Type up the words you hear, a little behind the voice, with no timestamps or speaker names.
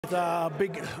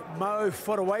Big Mo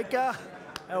Fotuaika.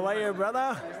 How are you,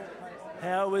 brother?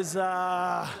 How was,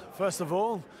 first of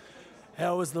all,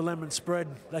 how was the lemon spread?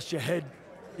 That's your head.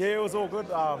 Yeah, it was all good.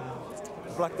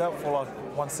 Blacked out for like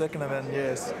 1 second, and then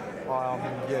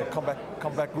come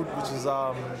back good, which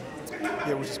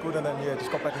is good, and then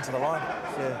just got back into the line.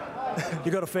 Yeah.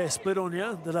 You got a fair split on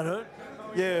you. Did that hurt?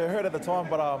 Yeah, it hurt at the time,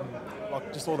 but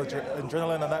like just all the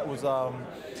adrenaline and that was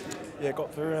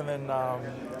got through, and then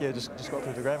just got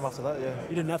through the game after that. Yeah.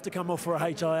 You didn't have to come off for a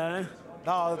HIA.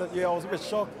 No, I was a bit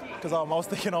shocked because I was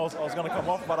thinking I was going to come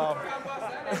off, but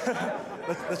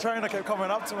the trainer kept coming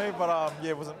up to me, but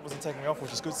wasn't taking me off,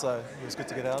 which is good. So it was good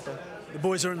to get out there. The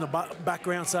boys are in the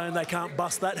background saying they can't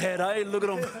bust that head, eh? Look at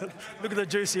them, look at the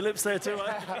juicy lips there too,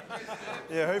 eh?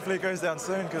 Yeah, hopefully it goes down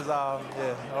soon because I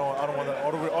don't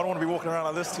want to be walking around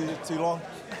like this too long.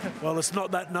 Well, it's not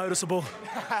that noticeable.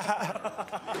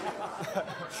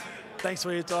 Thanks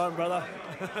for your time, brother.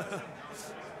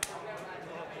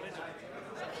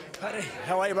 Paddy,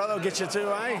 how are you, brother? I'll get you too,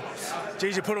 eh?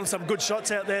 Geez, you put on some good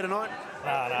shots out there tonight. No,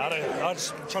 I don't. I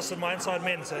just trusted my inside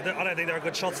men, so I don't think they were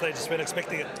good shots. They just weren't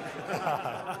expecting it.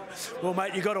 Well,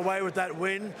 mate, you got away with that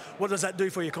win. What does that do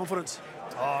for your confidence?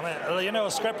 Oh, man, it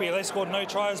was scrappy. They scored no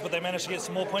tries, but they managed to get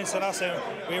some more points than us, and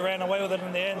we ran away with it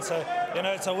in the end. So,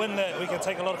 it's a win that we can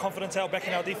take a lot of confidence out back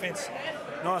in our defence.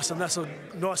 Nice, and that's a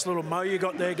nice little mo you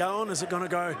got there going. Is it going to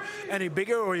go any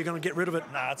bigger, or are you going to get rid of it?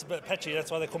 Nah, it's a bit patchy. That's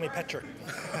why they call me Patrick.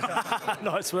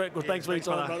 Nice work. Well, thanks for your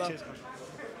time, brother. Cheers.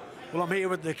 Well, I'm here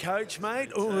with the coach,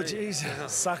 mate. Oh, jeez,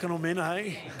 sucking them in,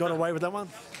 hey? Got away with that one?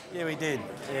 Yeah, we did.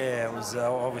 Yeah, it was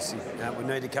obviously, we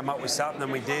needed to come up with something,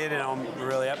 and we did, and I'm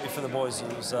really happy for the boys.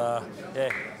 It was,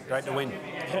 great to win.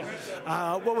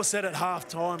 Yeah. What was said at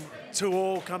half-time,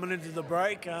 2-2 coming into the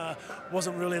break,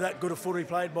 wasn't really that good a footy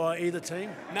played by either team?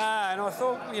 No, and I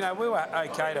thought, we were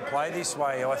okay to play this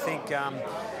way. I think,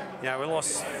 we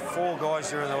lost 4 guys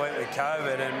during the week with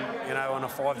COVID, and, on a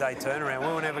 5-day turnaround.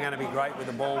 We were never going to be great with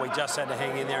the ball. We just had to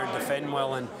hang in there and defend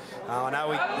well, and I know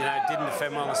we, didn't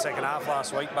defend well in the second half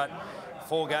last week, but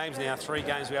 4 games now, 3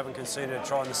 games we haven't conceded a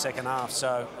try in the second half.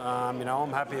 So,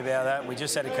 I'm happy about that. We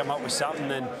just had to come up with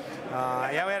something, and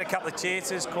we had a couple of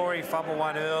chances. Corey fumbled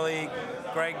one early.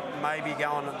 Greg maybe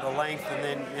going at the length, and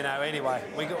then, anyway,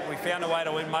 we found a way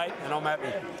to win, mate, and I'm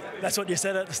happy. That's what you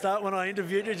said at the start when I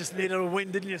interviewed you, just needed a win,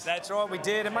 didn't you? That's right, we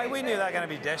did, and mate, we knew they were going to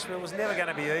be desperate. It was never going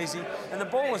to be easy, and the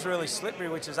ball was really slippery,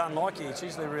 which is unlike you. It's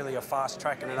usually really a fast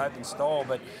track and an open style,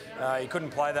 but you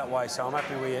couldn't play that way, so I'm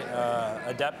happy we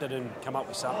adapted and come up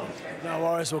with something. No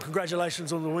worries. Well,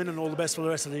 congratulations on the win and all the best for the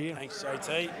rest of the year. Thanks,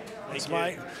 JT. Thanks,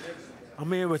 mate.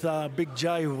 I'm here with Big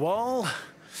J Wall.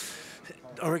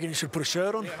 I reckon you should put a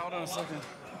shirt on. Yeah, hold on a second.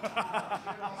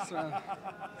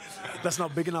 That's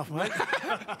not big enough, mate.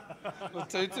 Well,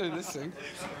 2-2 this thing.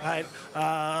 Hey,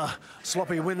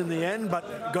 sloppy win in the end,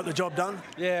 but got the job done.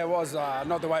 Yeah, it was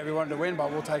not the way we wanted to win,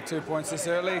 but we'll take 2 points this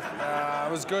early.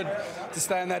 It was good to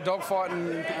stay in that dogfight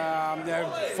and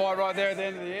fight right there at the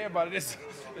end of the year, but it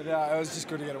was just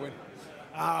good to get a win.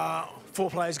 4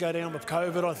 players go down with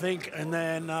COVID, I think, and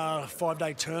then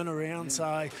 5-day turnaround.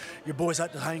 So your boys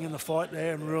had to hang in the fight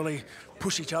there and really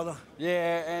push each other.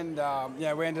 Yeah, and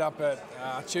we ended up at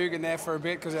Tugan there for a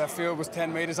bit because our field was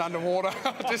 10 metres underwater,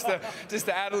 just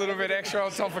to add a little bit extra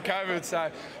on top of COVID. So,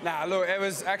 look, it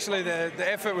was actually the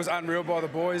effort was unreal by the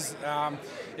boys.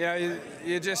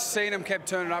 You just seen them kept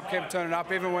turning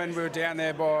up. Even when we were down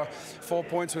there by 4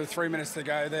 points with 3 minutes to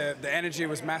go, the energy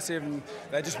was massive, and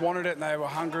they just wanted it, and they were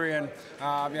hungry. And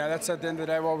that's at the end of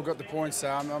the day why we got the points.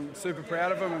 I'm super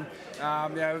proud of them,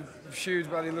 and huge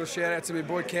bloody little shout out to my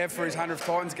boy Kev for his 100th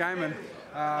Titans game,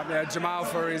 and Jamal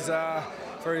for his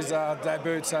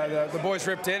debut. So the boys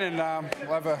ripped in, and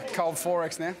we'll have a cold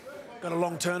 4X now. Got a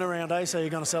long turnaround, eh? So you're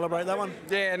going to celebrate that one?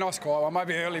 Yeah, nice quiet one.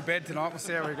 Maybe early bed tonight. We'll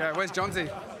see how we go. Where's Johnsy?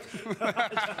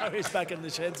 He's back in the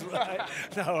sheds.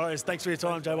 No worries. Thanks for your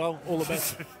time, Joe. Well, all the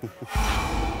best.